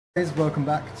Guys, welcome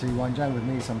back to Wine Jam with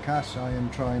me, Somm Kash. I am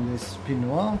trying this Pinot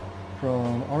Noir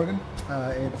from Oregon.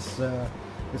 It's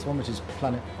this one, which is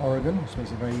Planet Oregon, which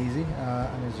makes it very easy.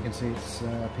 And as you can see, it's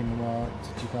Pinot Noir.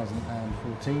 It's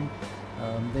 2014.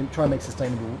 They try and make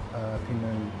sustainable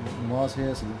Pinot Noirs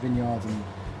here, so the vineyards and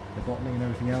the bottling and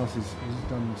everything else is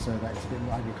done so that it's a bit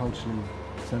more agriculturally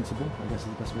sensible, I guess is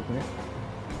the best way to put it.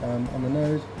 On the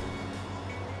nose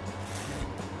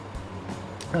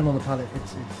and on the palate,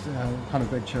 it's kind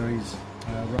of red cherries,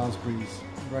 raspberries,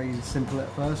 very simple at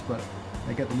first, but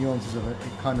they get the nuances of it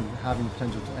kind of having the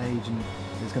potential to age, and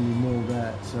there's going to be more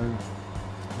there. So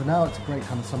for now, it's a great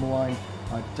kind of summer wine.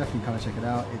 I'd definitely kind of check it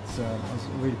out. I was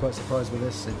really quite surprised with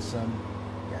this. Yeah,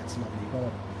 it's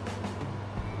lovely.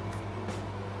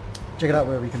 Check it out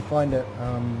wherever you can find it.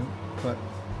 But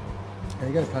there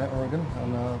you go, Planet Oregon,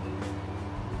 and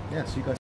yeah, see you guys.